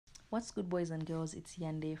What's good, boys and girls? It's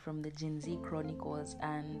Yande from the Gen Z Chronicles,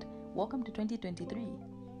 and welcome to 2023.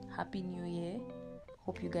 Happy New Year.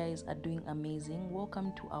 Hope you guys are doing amazing.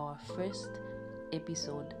 Welcome to our first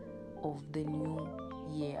episode of the new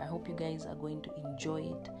year. I hope you guys are going to enjoy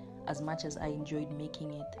it as much as I enjoyed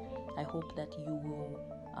making it. I hope that you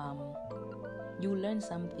will learn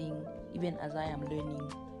something even as I am learning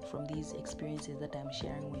from these experiences that I'm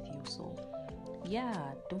sharing with you. So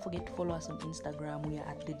don't forget to follow us on Instagram. We are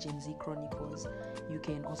at the Gen Z Chronicles. You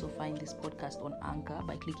can also find this podcast on Anchor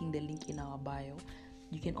by clicking the link in our bio.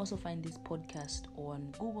 You can also find this podcast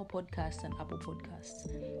on Google Podcasts and Apple Podcasts.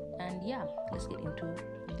 And let's get into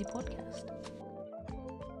the podcast.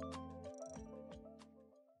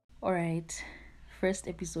 Alright, first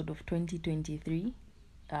episode of 2023.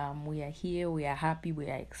 We are here, we are happy, we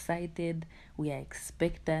are excited, we are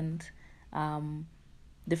expectant.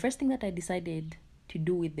 The first thing that I decided to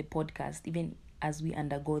do with the podcast, even as we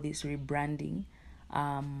undergo this rebranding,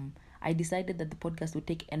 I decided that the podcast would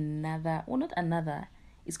take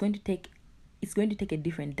it's going to take a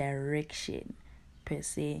different direction per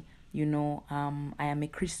se. I am a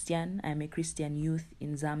Christian youth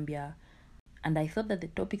in Zambia, and I thought that the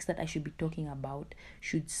topics that I should be talking about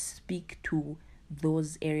should speak to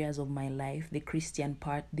those areas of my life: the Christian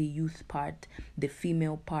part, the youth part, the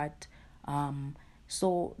female part.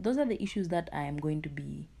 So those are the issues that I am going to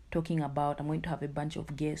be talking about. I'm going to have a bunch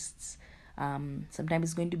of guests. Sometimes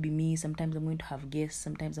it's going to be me. Sometimes I'm going to have guests.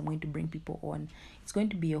 Sometimes I'm going to bring people on. It's going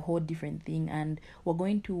to be a whole different thing. And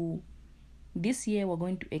this year, we're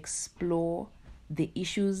going to explore the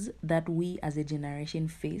issues that we as a generation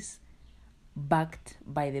face, backed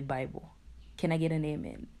by the Bible. Can I get an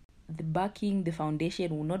amen? The backing, the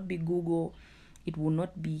foundation will not be Google. It will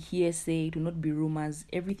not be hearsay. It will not be rumors.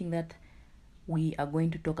 Everything that we are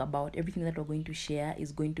going to talk about, everything that we're going to share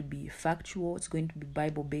is going to be factual. It's going to be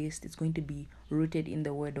Bible-based. It's going to be rooted in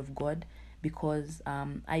the Word of God, because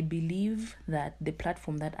I believe that the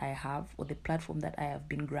platform that I have, or the platform that I have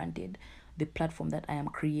been granted, the platform that I am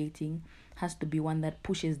creating, has to be one that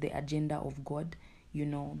pushes the agenda of God,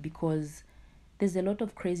 because there's a lot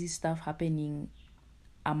of crazy stuff happening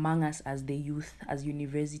among us as the youth, as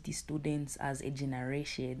university students, as a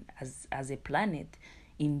generation, as a planet.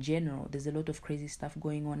 In general, there's a lot of crazy stuff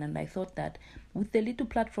going on, and I thought that with the little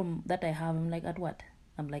platform that I have, I'm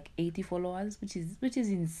like 80 followers, which is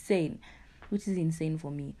insane,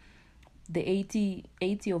 for me. The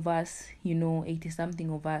 80 of us, 80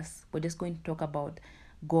 something of us, we're just going to talk about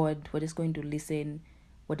God. We're just going to listen.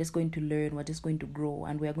 We're just going to learn. We're just going to grow,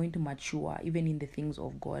 and we are going to mature even in the things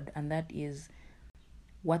of God, and that is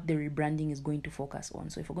what the rebranding is going to focus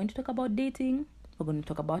on. So if we're going to talk about dating, we're going to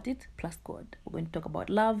talk about it plus God. We're going to talk about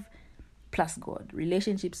love plus God,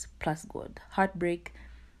 relationships plus God, heartbreak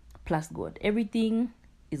plus God. Everything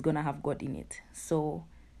is going to have God in it. So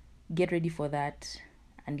get ready for that.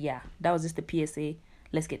 And that was just the PSA.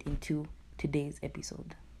 Let's get into today's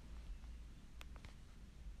episode.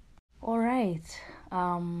 All right.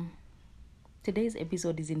 Today's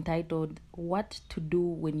episode is entitled "What to Do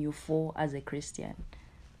When You Fall as a Christian."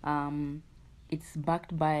 It's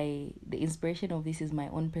backed by the inspiration of this is my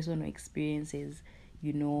own personal experiences,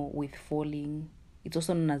 with falling. It's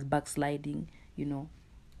also known as backsliding,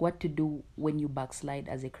 what to do when you backslide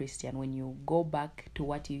as a Christian, when you go back to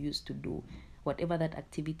what you used to do, whatever that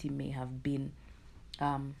activity may have been.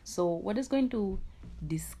 So we're just going to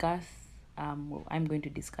discuss, I'm going to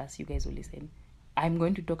discuss, you guys will listen. I'm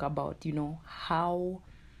going to talk about, how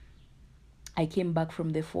I came back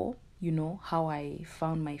from the fall, how I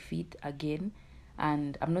found my feet again.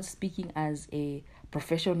 And I'm not speaking as a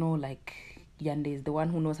professional, like Yande is the one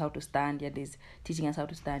who knows how to stand. Yande is teaching us how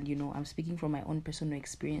to stand. I'm speaking from my own personal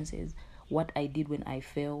experiences, what I did when I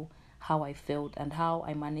fell, how I felt, and how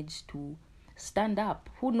I managed to stand up.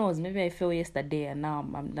 Who knows? Maybe I fell yesterday, and now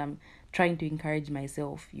I'm trying to encourage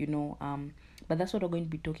myself. But that's what we're going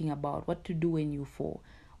to be talking about: what to do when you fall,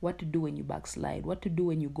 what to do when you backslide, what to do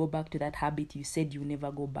when you go back to that habit you said you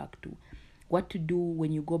never go back to, what to do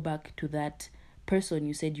when you go back to that person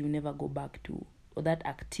you said you never go back to, or that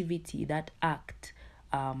activity, that act,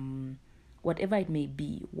 whatever it may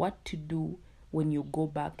be, what to do when you go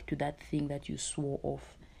back to that thing that you swore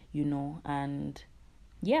off, and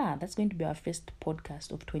that's going to be our first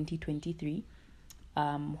podcast of 2023.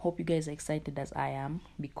 Hope you guys are excited as I am,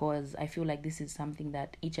 because I feel like this is something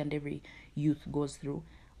that each and every youth goes through.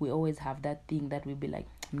 We always have that thing that we'll be like,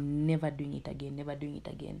 never doing it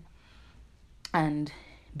again. And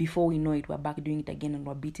before we know it, we're back doing it again, and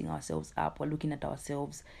we're beating ourselves up. We're looking at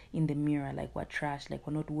ourselves in the mirror like we're trash, like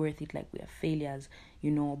we're not worth it, like we are failures,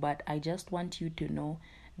 But I just want you to know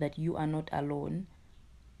that you are not alone.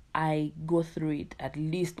 I go through it at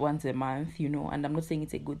least once a month, and I'm not saying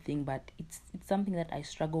it's a good thing, but it's something that I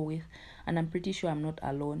struggle with, and I'm pretty sure I'm not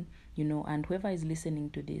alone, and whoever is listening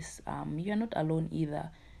to this, you're not alone either.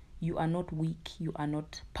 You are not weak, you are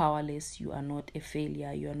not powerless, you are not a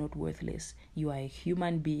failure, you are not worthless. You are a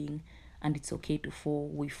human being, and it's okay to fall.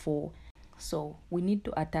 We fall. So we need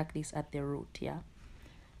to attack this at the root, yeah?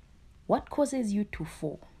 What causes you to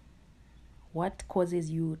fall? What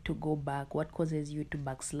causes you to go back? What causes you to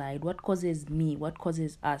backslide? What causes me? What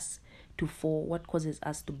causes us to fall? What causes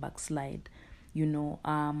us to backslide?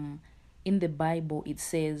 In the Bible, it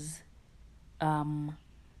says,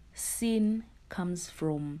 sin comes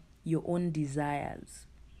from your own desires,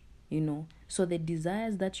 So the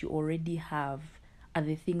desires that you already have are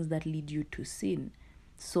the things that lead you to sin.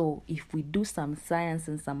 So if we do some science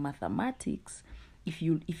and some mathematics, if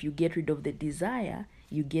you get rid of the desire,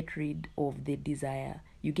 you get rid of the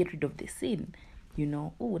sin.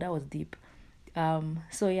 Oh, that was deep.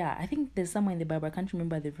 So yeah, I think there's somewhere in the Bible, I can't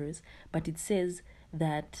remember the verse, but it says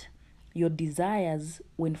that your desires,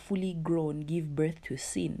 when fully grown, give birth to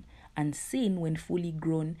sin, and sin, when fully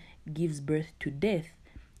grown, gives birth to death.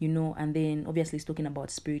 And then obviously it's talking about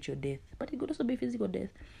spiritual death, but it could also be physical death,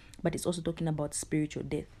 but it's also talking about spiritual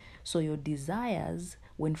death. So your desires,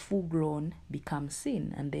 when full grown, become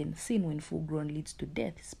sin, and then sin, when full grown, leads to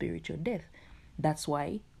death, spiritual death. That's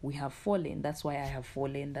why we have fallen. That's why I have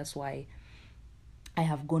fallen. That's why I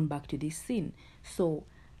have gone back to this sin. So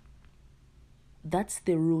that's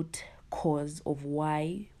the root cause of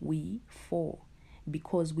why we fall,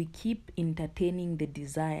 because we keep entertaining the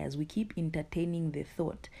desires, we keep entertaining the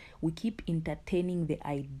thought, we keep entertaining the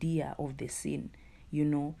idea of the sin.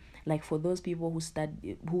 Like for those people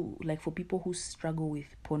for people who struggle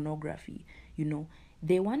with pornography,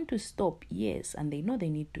 they want to stop, yes, and they know they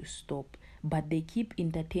need to stop, but they keep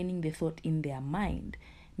entertaining the thought in their mind.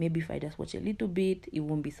 Maybe if I just watch a little bit, it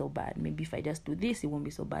won't be so bad. Maybe if I just do this, it won't be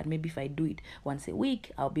so bad. Maybe if I do it once a week,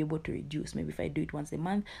 I'll be able to reduce. Maybe if I do it once a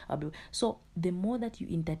month, So the more that you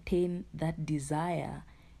entertain that desire,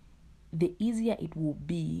 the easier it will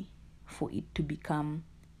be for it to become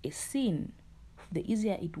a sin. The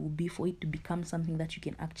easier it will be for it to become something that you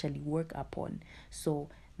can actually work upon. So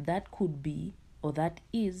that could be, or that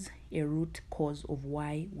is, a root cause of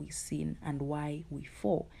why we sin and why we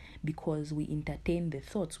fall, because we entertain the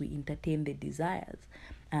thoughts, we entertain the desires.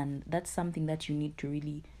 And that's something that you need to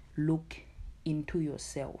really look into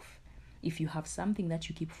yourself. If you have something that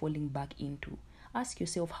you keep falling back into, ask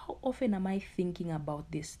yourself, how often am I thinking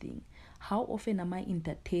about this thing? How often am I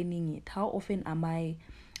entertaining it? How often am I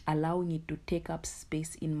allowing it to take up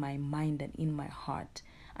space in my mind and in my heart?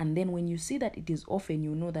 And then when you see that it is often,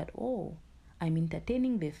 you know that, oh, I'm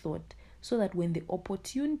entertaining the thought, so that when the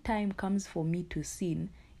opportune time comes for me to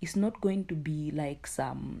sin, it's not going to be like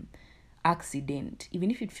some accident.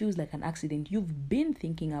 Even if it feels like an accident, you've been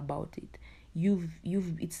thinking about it.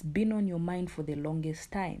 It's been on your mind for the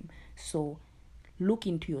longest time. So look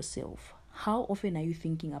into yourself. How often are you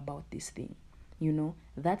thinking about this thing?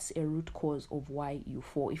 That's a root cause of why you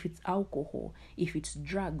fall. If it's alcohol, if it's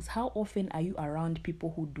drugs, how often are you around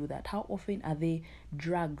people who do that? How often are they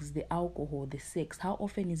drugs, the alcohol, the sex? How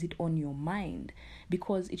often is it on your mind?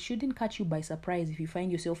 Because it shouldn't catch you by surprise if you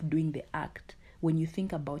find yourself doing the act when you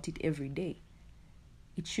think about it every day.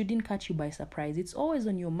 It shouldn't catch you by surprise. It's always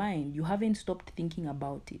on your mind. You haven't stopped thinking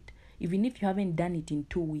about it. Even if you haven't done it in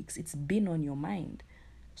 2 weeks, it's been on your mind.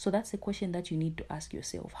 So that's a question that you need to ask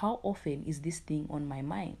yourself. How often is this thing on my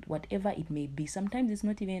mind? Whatever it may be. Sometimes it's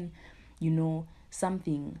not even,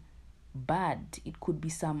 something bad. It could be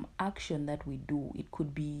some action that we do. It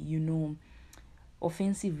could be,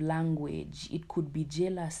 offensive language. It could be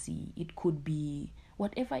jealousy. It could be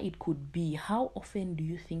whatever it could be. How often do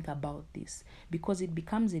you think about this? Because it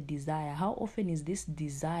becomes a desire. How often is this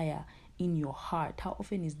desire in your heart? How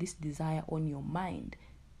often is this desire on your mind?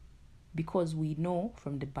 Because we know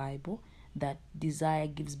from the Bible that desire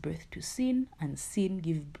gives birth to sin, and sin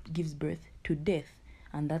gives birth to death.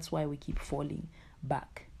 And that's why we keep falling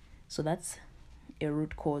back. So that's a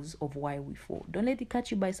root cause of why we fall. Don't let it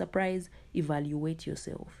catch you by surprise. Evaluate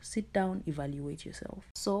yourself. Sit down, evaluate yourself.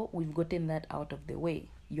 So we've gotten that out of the way.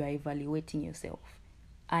 You are evaluating yourself.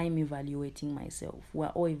 I'm evaluating myself. We're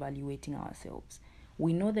all evaluating ourselves.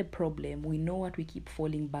 We know the problem. We know what we keep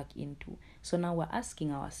falling back into. So now we're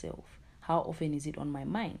asking ourselves, how often is it on my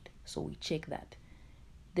mind? So we check that.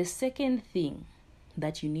 The second thing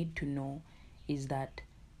that you need to know is that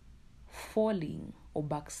falling or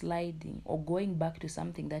backsliding or going back to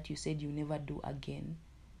something that you said you never do again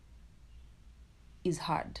is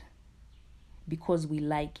hard, because we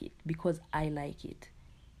like it, because I like it.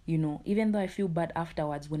 Even though I feel bad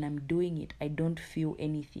afterwards, when I'm doing it, I don't feel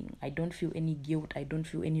anything. I don't feel any guilt. I don't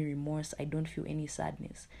feel any remorse. I don't feel any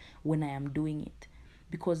sadness when I am doing it,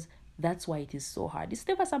 because that's why it is so hard. It's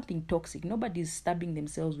never something toxic. Nobody's stabbing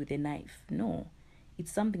themselves with a knife. No,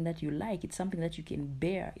 it's something that you like. It's something that you can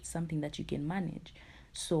bear. It's something that you can manage.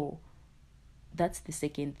 So that's the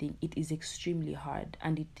second thing. It is extremely hard,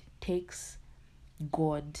 and it takes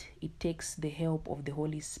God, it takes the help of the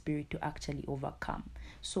Holy Spirit to actually overcome.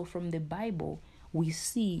 So from the Bible, we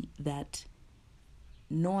see that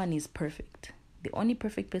no one is perfect. The only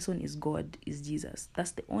perfect person is God, is Jesus.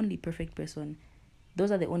 That's the only perfect person.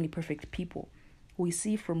 Those are the only perfect people. We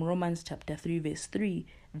see from Romans chapter 3, verse 3,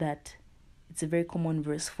 that it's a very common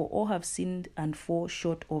verse. For all have sinned and fall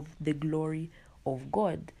short of the glory of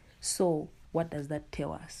God. So what does that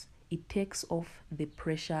tell us? It takes off the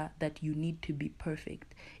pressure that you need to be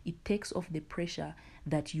perfect. It takes off the pressure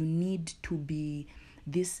that you need to be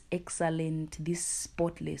this excellent, this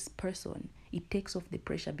spotless person. It takes off the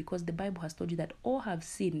pressure, because the Bible has told you that all have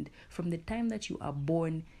sinned. From the time that you are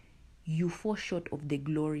born, you fall short of the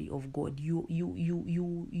glory of God. You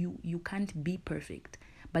can't be perfect.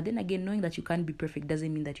 But then again, knowing that you can't be perfect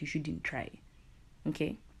doesn't mean that you shouldn't try.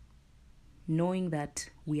 Okay? Knowing that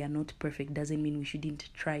we are not perfect doesn't mean we shouldn't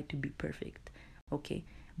try to be perfect. Okay?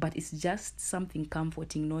 But it's just something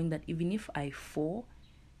comforting knowing that even if I fall,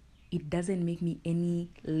 it doesn't make me any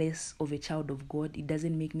less of a child of God. It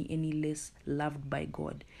doesn't make me any less loved by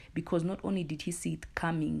God. Because not only did he see it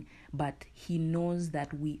coming, but he knows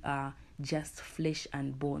that we are just flesh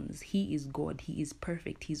and bones. He is God. He is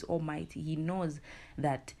perfect. He's almighty. He knows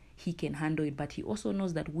that he can handle it, but he also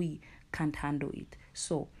knows that we can't handle it.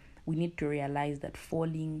 So we need to realize that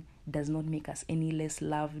falling does not make us any less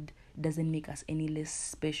loved, doesn't make us any less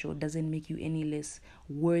special, doesn't make you any less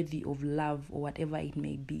worthy of love or whatever it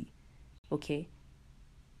may be. Okay?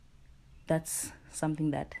 That's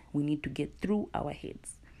something that we need to get through our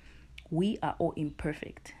heads. We are all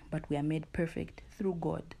imperfect, but we are made perfect through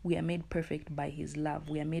God. We are made perfect by his love.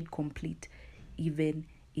 We are made complete even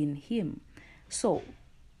in him. So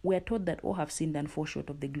we are told that all have sinned and fall short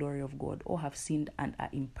of the glory of God. All have sinned and are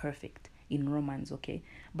imperfect in Romans, okay?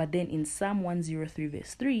 But then in Psalm 103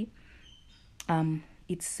 verse 3,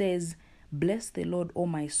 it says, bless the Lord, O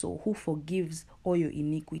my soul, who forgives all your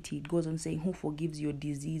iniquity. It goes on saying, who forgives your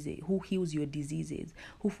diseases, who heals your diseases,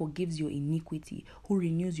 who forgives your iniquity, who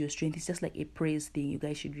renews your strength. It's just like a praise thing. You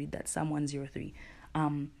guys should read that, Psalm 103.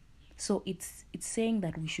 So it's saying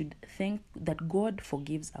that we should thank that God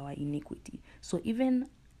forgives our iniquity. So even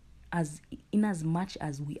as much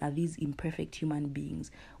as we are these imperfect human beings,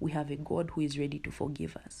 we have a God who is ready to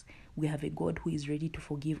forgive us. We have a God who is ready to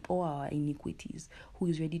forgive all our iniquities, who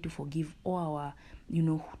is ready to forgive all our,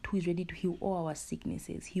 who is ready to heal all our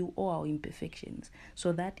sicknesses, heal all our imperfections.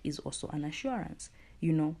 So that is also an assurance,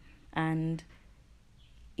 and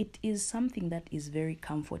it is something that is very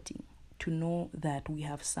comforting to know that we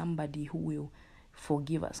have somebody who will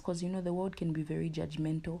forgive us. Because, the world can be very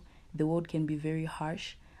judgmental, the world can be very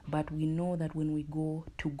harsh, but we know that when we go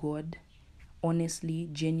to God, honestly,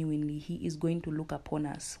 genuinely, he is going to look upon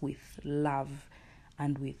us with love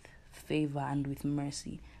and with favor and with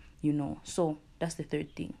mercy, So that's the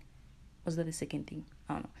third thing. Was that the second thing?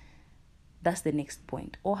 I don't know. That's the next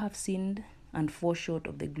point. All have sinned and fall short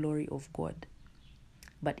of the glory of God.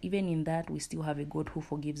 But even in that, we still have a God who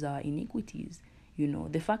forgives our iniquities.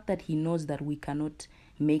 The fact that he knows that we cannot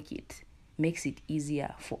make it makes it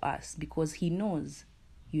easier for us, because he knows,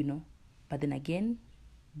 But then again,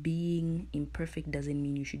 being imperfect doesn't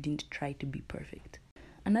mean you shouldn't try to be perfect.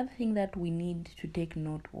 Another thing that we need to take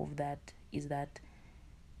note of that is that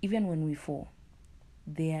even when we fall,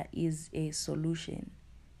 there is a solution.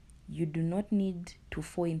 You do not need to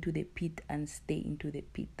fall into the pit and stay into the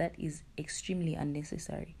pit. That is extremely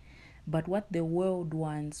unnecessary. But what the world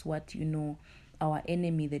wants, what our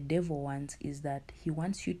enemy, the devil, wants, is that he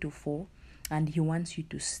wants you to fall and he wants you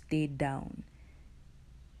to stay down.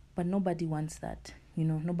 But nobody wants that.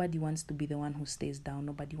 Nobody wants to be the one who stays down.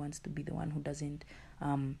 Nobody wants to be the one who doesn't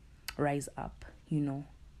rise up.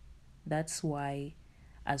 That's why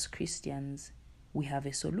as Christians we have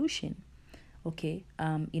a solution. Okay,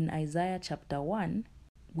 in Isaiah chapter 1,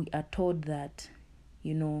 we are told that,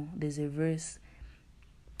 there's a verse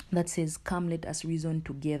that says, come, let us reason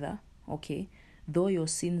together. Okay, though your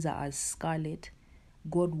sins are as scarlet,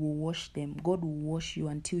 God will wash them. God will wash you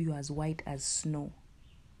until you are as white as snow.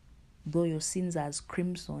 Though your sins are as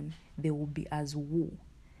crimson, they will be as wool.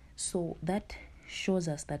 So that shows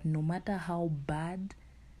us that no matter how bad,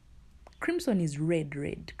 crimson is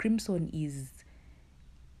red. Crimson is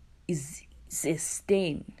a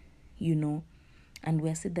stain, And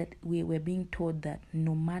we're said that we're being told that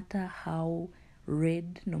no matter how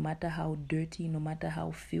red, no matter how dirty, no matter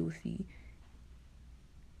how filthy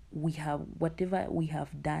we have, whatever we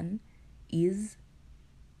have done, is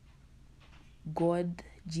God,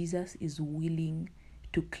 Jesus is willing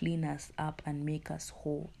to clean us up and make us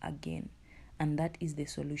whole again. And that is the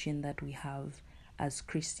solution that we have as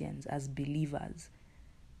Christians, as believers.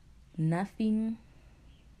 Nothing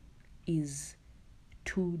is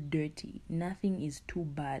too dirty, nothing is too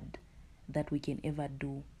bad that we can ever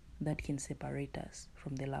do that can separate us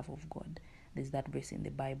from the love of God. There's that verse in the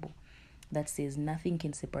Bible that says nothing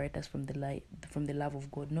can separate us from the love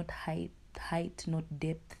of God. Not height, not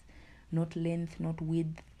depth, not length, not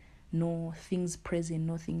width, no things present,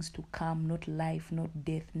 no things to come, not life, not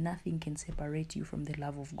death. Nothing can separate you from the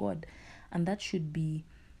love of God. And that should be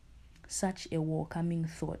such a welcoming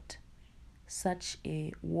thought, such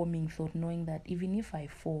a warming thought, knowing that even if I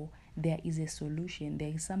fall, there is a solution.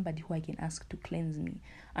 There is somebody who I can ask to cleanse me.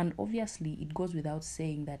 And obviously, it goes without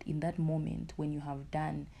saying that in that moment when you have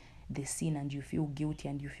done the sin and you feel guilty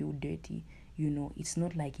and you feel dirty, it's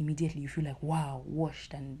not like immediately you feel like, wow,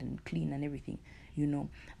 washed and clean and everything,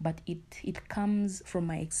 But it comes from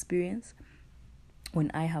my experience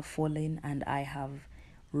when I have fallen and I have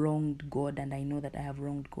wronged God, and I know that I have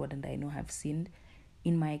wronged God and I know I have sinned.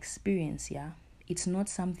 In my experience, it's not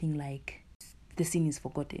something like the sin is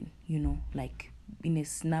forgotten, like in a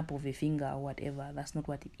snap of a finger or whatever. That's not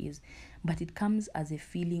what it is. But it comes as a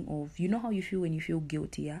feeling of, how you feel when you feel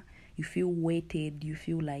guilty, You feel weighted, you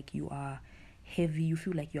feel like you are heavy, you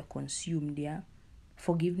feel like you are consumed,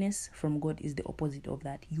 Forgiveness from God is the opposite of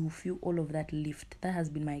that. You feel all of that lift. That has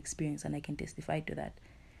been my experience, and I can testify to that.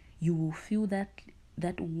 You will feel that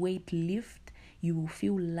weight lift. You will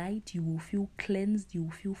feel light. You will feel cleansed. You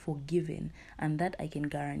will feel forgiven. And that I can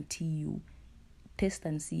guarantee you. Test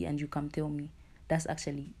and see, and you come tell me. That's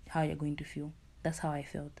actually how you're going to feel. That's how I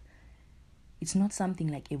felt. It's not something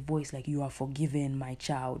like a voice like, you are forgiven, my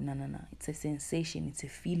child. No. It's a sensation. It's a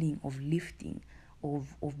feeling of lifting,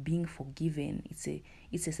 of being forgiven.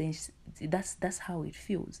 It's a sense. That's how it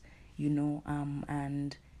feels,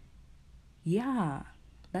 and yeah,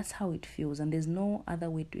 that's how it feels. And there's no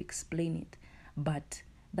other way to explain it. But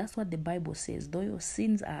that's what the Bible says. Though your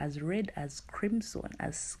sins are as red as crimson,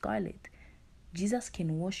 as scarlet, Jesus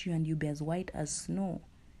can wash you and you'll be as white as snow.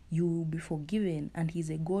 You will be forgiven, and he's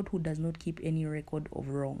a God who does not keep any record of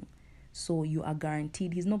wrong. So you are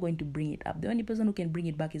guaranteed he's not going to bring it up. The only person who can bring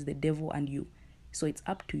it back is the devil and you. So it's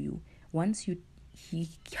up to you. Once he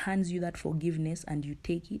hands you that forgiveness and you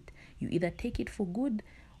take it, you either take it for good,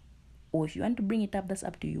 or if you want to bring it up, that's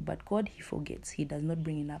up to you. But God, he forgets. He does not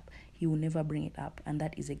bring it up. He will never bring it up. And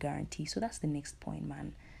that is a guarantee. So that's the next point,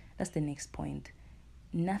 man. That's the next point.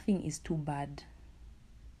 Nothing is too bad.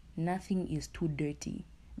 Nothing is too dirty.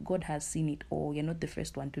 God has seen it all. You're not the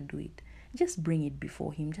first one to do it. Just bring it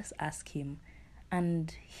before him. Just ask him.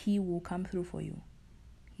 And he will come through for you.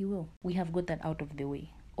 He will. We have got that out of the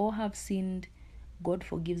way. All have sinned. God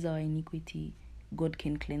forgives our iniquity. God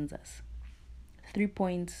can cleanse us. 3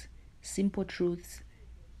 points. Simple truths.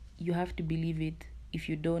 You have to believe it. If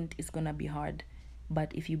you don't, it's going to be hard.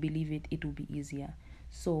 But if you believe it, it will be easier.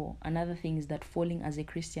 So another thing is that falling as a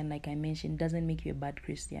Christian, like I mentioned, doesn't make you a bad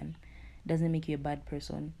Christian. Doesn't make you a bad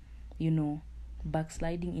person.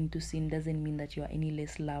 Backsliding into sin doesn't mean that you are any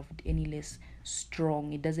less loved, any less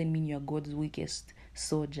strong. It doesn't mean you're God's weakest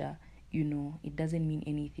soldier. It doesn't mean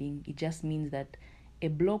anything. It just means that a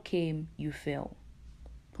blow came, you fell.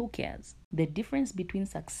 Who cares? The difference between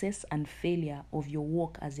success and failure of your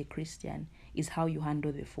walk as a Christian is how you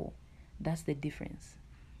handle the fall. That's the difference.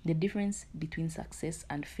 The difference between success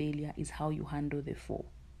and failure is how you handle the fall.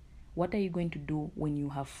 What are you going to do when you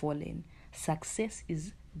have fallen? Success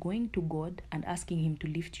is going to God and asking him to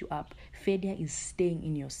lift you up. Failure is staying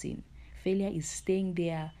in your sin. Failure is staying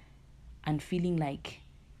there and feeling like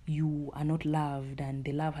you are not loved and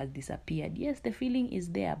the love has disappeared. Yes, the feeling is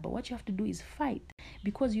there, but what you have to do is fight.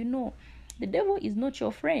 Because the devil is not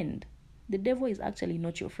your friend. The devil is actually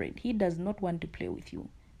not your friend. He does not want to play with you.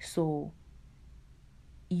 So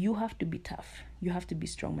you have to be tough. You have to be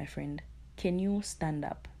strong, my friend. Can you stand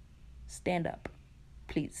up? Stand up,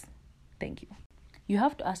 please. Thank you. You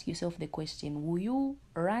have to ask yourself the question, will you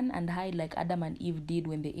run and hide like Adam and Eve did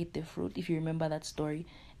when they ate the fruit? If you remember that story,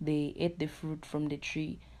 they ate the fruit from the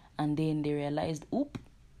tree and then they realized,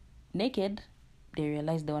 naked. They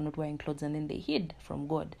realized they were not wearing clothes and then they hid from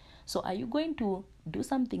God. So are you going to do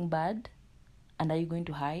something bad and are you going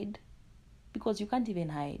to hide? Because you can't even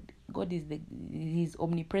hide. God he's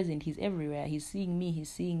omnipresent. He's everywhere. He's seeing me.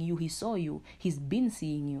 He's seeing you. He saw you. He's been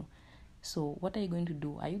seeing you. So what are you going to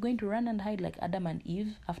do? Are you going to run and hide like Adam and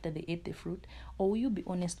Eve after they ate the fruit? Or will you be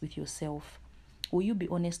honest with yourself? Will you be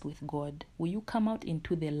honest with God? Will you come out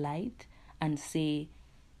into the light and say,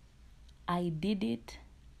 I did it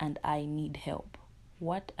and I need help?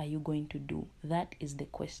 What are you going to do? That is the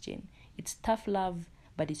question. It's tough love,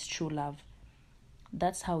 but it's true love.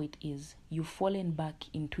 That's how it is. You've fallen back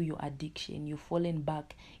into your addiction. You've fallen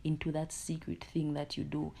back into that secret thing that you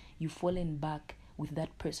do. You've fallen back with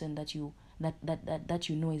that person that you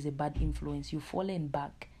know is a bad influence. You've fallen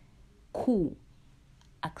back. Cool.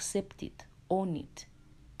 Accept it. Own it.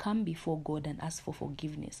 Come before God and ask for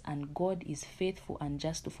forgiveness. And God is faithful and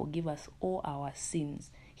just to forgive us all our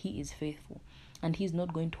sins. He is faithful. And he's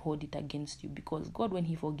not going to hold it against you, because God, when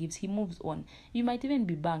he forgives, he moves on. You might even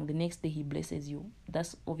be banged. The next day he blesses you.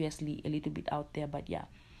 That's obviously a little bit out there, but yeah.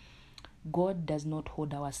 God does not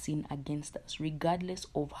hold our sin against us, regardless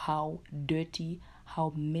of how dirty,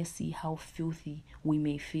 how messy, how filthy we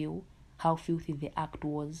may feel, how filthy the act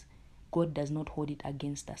was. God does not hold it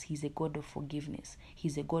against us. He's a God of forgiveness.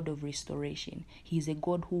 He's a God of restoration. He's a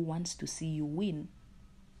God who wants to see you win.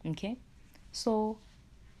 Okay? So,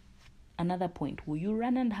 another point, will you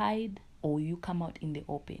run and hide, or will you come out in the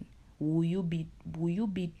open? Will you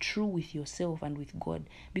be true with yourself and with God?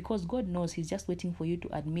 Because God knows he's just waiting for you to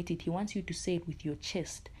admit it. He wants you to say it with your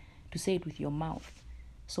chest, to say it with your mouth.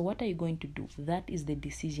 So what are you going to do? That is the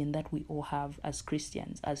decision that we all have as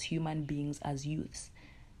Christians, as human beings, as youths.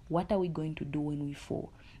 What are we going to do when we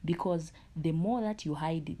fall? Because the more that you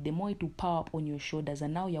hide it, the more it will power up on your shoulders,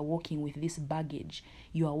 and now you're walking with this baggage.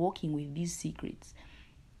 You are walking with these secrets.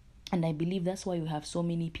 And I believe that's why you have so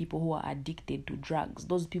many people who are addicted to drugs.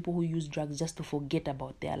 Those people who use drugs just to forget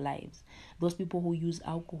about their lives. Those people who use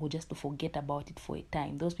alcohol just to forget about it for a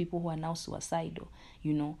time. Those people who are now suicidal,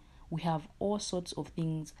 We have all sorts of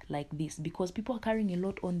things like this because people are carrying a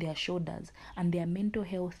lot on their shoulders and their mental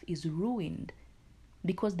health is ruined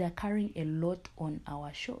because they're carrying a lot on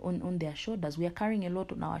on their shoulders. We are carrying a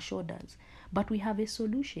lot on our shoulders. But we have a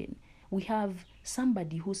solution. We have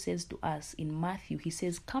somebody who says to us in Matthew, he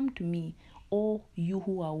says, "Come to me, all you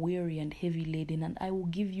who are weary and heavy laden, and I will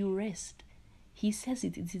give you rest." He says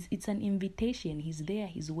it's an invitation. He's there,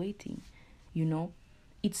 he's waiting.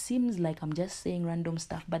 It seems like I'm just saying random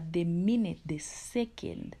stuff, but the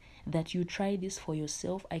second that you try this for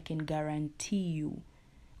yourself, I can guarantee you,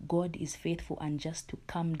 God is faithful and just to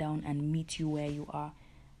come down and meet you where you are.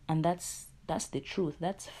 And that's the truth.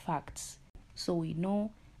 That's facts. So we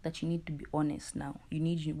know that you need to be honest now. We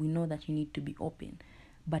know that you need to be open.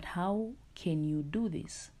 But how can you do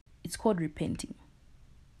this? It's called repenting.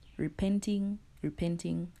 Repenting.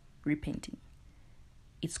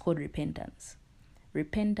 It's called repentance.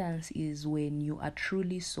 Repentance is when you are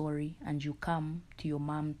truly sorry and you come to your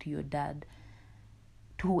mom, to your dad,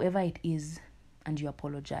 to whoever it is, and you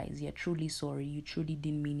apologize. You're truly sorry. You truly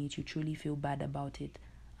didn't mean it. You truly feel bad about it.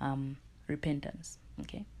 Repentance.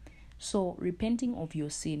 Okay. So repenting of your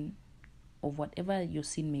sin, of whatever your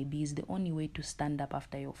sin may be, is the only way to stand up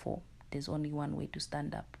after your fall. There's only one way to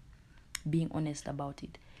stand up. Being honest about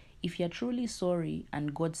it. If you're truly sorry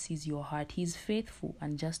and God sees your heart, He's faithful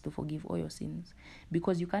and just to forgive all your sins.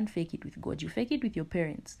 Because you can't fake it with God. You fake it with your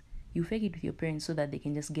parents. You fake it with your parents so that they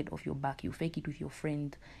can just get off your back. You fake it with your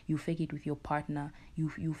friend. You fake it with your partner.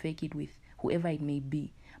 You fake it with whoever it may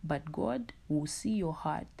be. But God will see your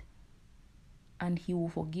heart and He will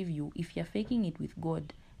forgive you. If you're faking it with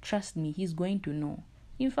God, trust me, He's going to know.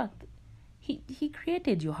 In fact, He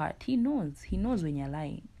created your heart. He knows. He knows when you're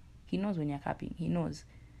lying. He knows when you're capping. He knows.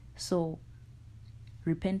 So,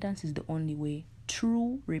 repentance is the only way.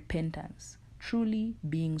 True repentance. Truly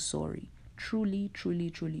being sorry. Truly.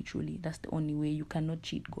 That's the only way. You cannot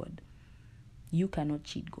cheat God. You cannot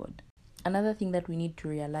cheat God. Another thing that we need to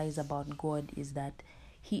realize about God is that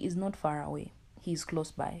He is not far away. He is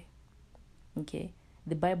close by. Okay?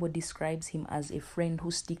 The Bible describes Him as a friend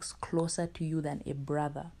who sticks closer to you than a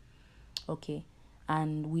brother. Okay?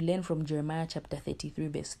 And we learn from Jeremiah chapter 33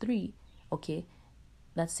 verse 3. Okay?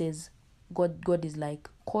 That says, God is like,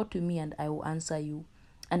 "Call to me and I will answer you,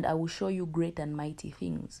 and I will show you great and mighty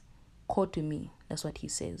things." Call to me. That's what He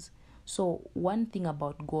says. So one thing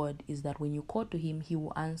about God is that when you call to Him, He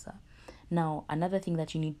will answer. Now, another thing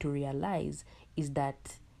that you need to realize is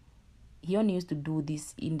that He only used to do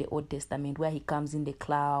this in the Old Testament, where He comes in the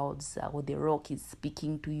clouds, or the rock is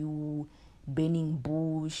speaking to you, burning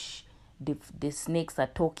bush, the snakes are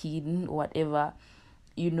talking, whatever.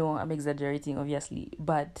 I'm exaggerating, obviously,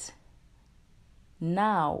 but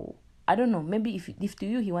now I don't know. Maybe if to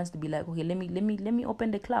you He wants to be like, okay, let me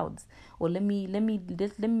open the clouds, or let me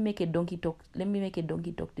make a donkey talk. Let me make a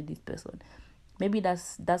donkey talk to this person. maybe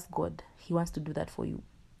that's God. He wants to do that for you.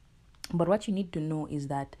 But what you need to know is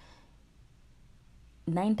that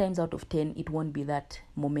 9 times out of 10, it won't be that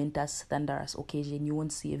momentous, thunderous occasion. You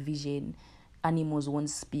won't see a vision. Animals won't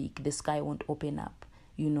speak. The sky won't open up.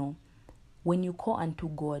 When you call unto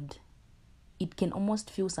God, it can almost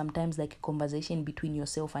feel sometimes like a conversation between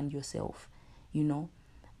yourself and yourself,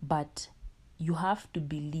 But you have to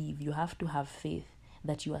believe, you have to have faith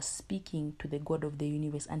that you are speaking to the God of the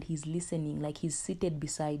universe and he's listening, like he's seated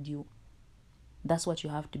beside you. That's what you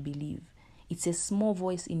have to believe. It's a small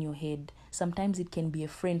voice in your head. Sometimes it can be a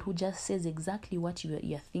friend who just says exactly what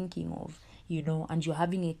you're thinking of, and you're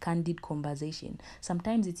having a candid conversation.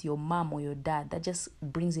 Sometimes it's your mom or your dad that just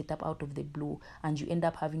brings it up out of the blue, and you end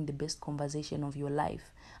up having the best conversation of your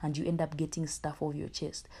life, and you end up getting stuff off your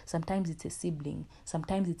chest. Sometimes it's a sibling.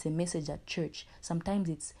 Sometimes it's a message at church. Sometimes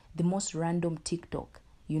it's the most random TikTok,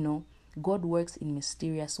 God works in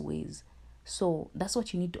mysterious ways. So that's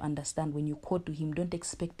what you need to understand when you call to him. Don't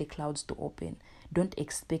expect the clouds to open. Don't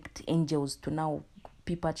expect angels to now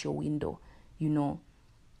peep at your window.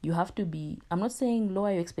 You have to be, I'm not saying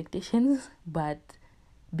lower your expectations, but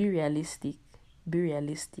be realistic. Be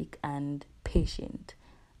realistic and patient,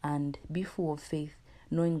 and be full of faith,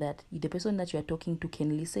 knowing that the person that you are talking to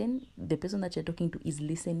can listen. The person that you're talking to is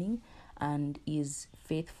listening and is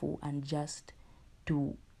faithful and just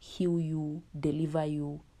to heal you, deliver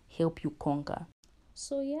you, help you conquer.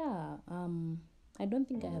 So yeah, I don't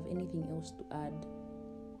think I have anything else to add.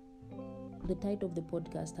 The title of the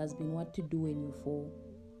podcast has been What to Do When You Fall.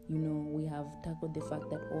 We have tackled the fact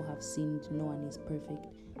that all have sinned, no one is perfect.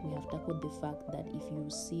 We have tackled the fact that if you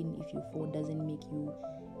sin, if you fall, doesn't make you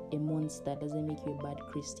a monster, doesn't make you a bad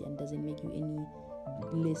Christian, doesn't make you any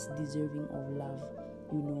less deserving of love.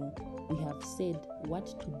 We have said what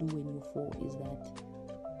to do when you fall is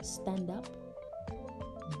that stand up,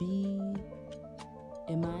 be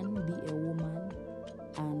a man, be a woman,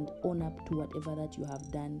 and own up to whatever that you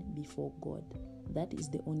have done before God. That is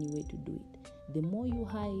the only way to do it. The more you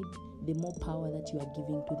hide, the more power that you are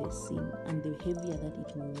giving to the sin, and the heavier that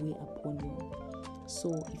it will weigh upon you.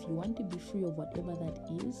 So if you want to be free of whatever that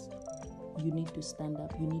is, you need to stand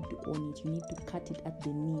up, you need to own it, you need to cut it at the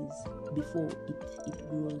knees before it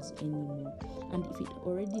grows anymore. And if it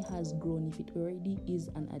already has grown, if it already is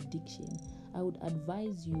an addiction, I would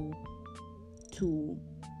advise you to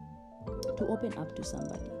open up to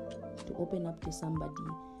somebody, to open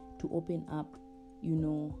up,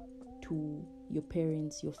 to your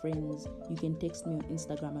parents, your friends. You can text me on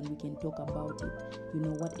Instagram and we can talk about it.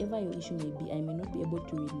 Whatever your issue may be, I may not be able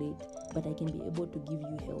to relate, but I can be able to give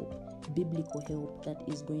you help, biblical help that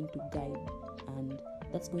is going to guide, and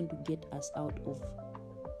that's going to get us out of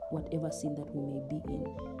whatever sin that we may be in.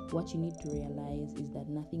 What you need to realize is that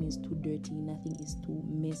nothing is too dirty, nothing is too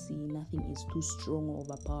messy, nothing is too strong or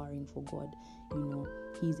overpowering for God.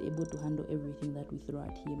 He is able to handle everything that we throw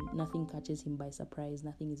at him. Nothing catches him by surprise,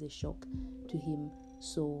 nothing is a shock to him.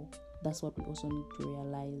 So that's what we also need to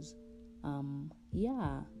realize.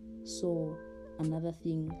 So another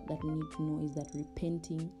thing that we need to know is that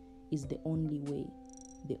repenting is the only way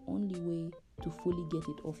to fully get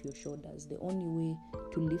it off your shoulders. The only way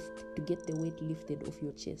to get the weight lifted off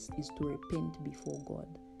your chest is to repent before God.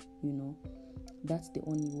 That's the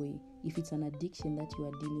only way. If it's an addiction that you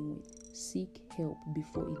are dealing with, seek help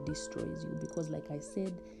before it destroys you, because like I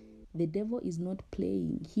said, the devil is not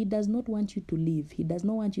playing. He does not want you to live. He does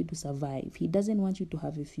not want you to survive. He doesn't want you to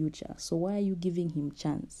have a future. So why are you giving him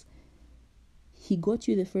chance? He got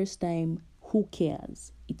you the first time. Who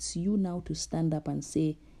cares? It's you now to stand up and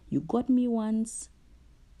say, you got me once,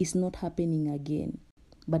 it's not happening again.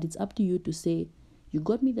 But it's up to you to say, you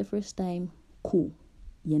got me the first time, cool.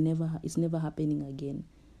 It's never happening again.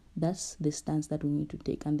 That's the stance that we need to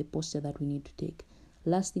take and the posture that we need to take.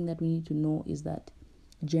 Last thing that we need to know is that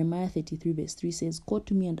Jeremiah 33 verse 3 says, call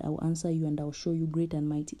to me and I will answer you and I will show you great and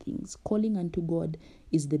mighty things. Calling unto God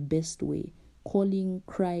is the best way. Calling,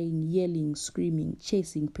 crying, yelling, screaming,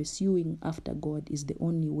 chasing, pursuing after God is the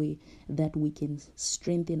only way that we can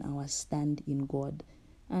strengthen our stand in God.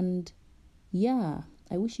 And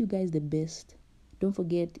I wish you guys the best. Don't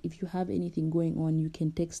forget, if you have anything going on, you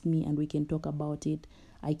can text me and we can talk about it.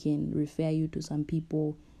 I can refer you to some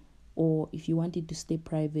people, or if you want it to stay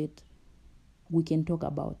private, we can talk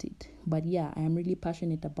about it. But I am really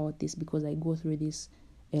passionate about this because I go through this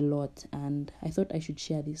a lot, and I thought I should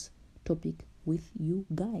share this topic with you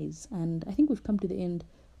guys. And I think we've come to the end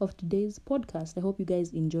of today's podcast. I hope you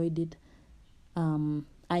guys enjoyed it.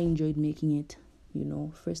 I enjoyed making it,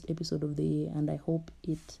 first episode of the year, and I hope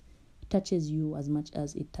it touches you as much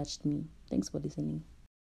as it touched me. Thanks for listening.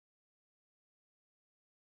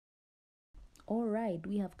 All right,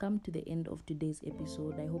 we have come to the end of today's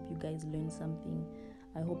episode. I hope you guys learned something.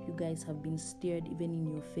 I hope you guys have been stirred even in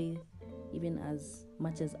your faith, even as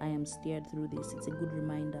much as I am stirred through this. It's a good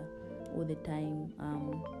reminder all the time.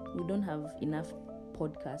 We don't have enough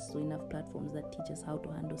podcasts or enough platforms that teach us how to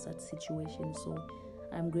handle such situations. So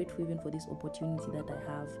I'm grateful even for this opportunity that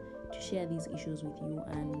I have to share these issues with you.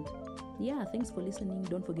 And yeah, thanks for listening.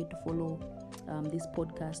 Don't forget to follow this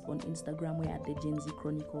podcast on Instagram. We're at the Gen Z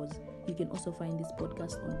Chronicles. You can also find this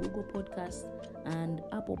podcast on Google Podcasts and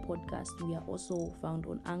Apple Podcasts. We are also found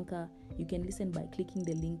on Anchor. You can listen by clicking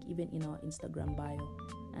the link even in our Instagram bio.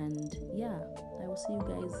 And yeah, I will see you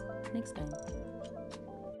guys next time.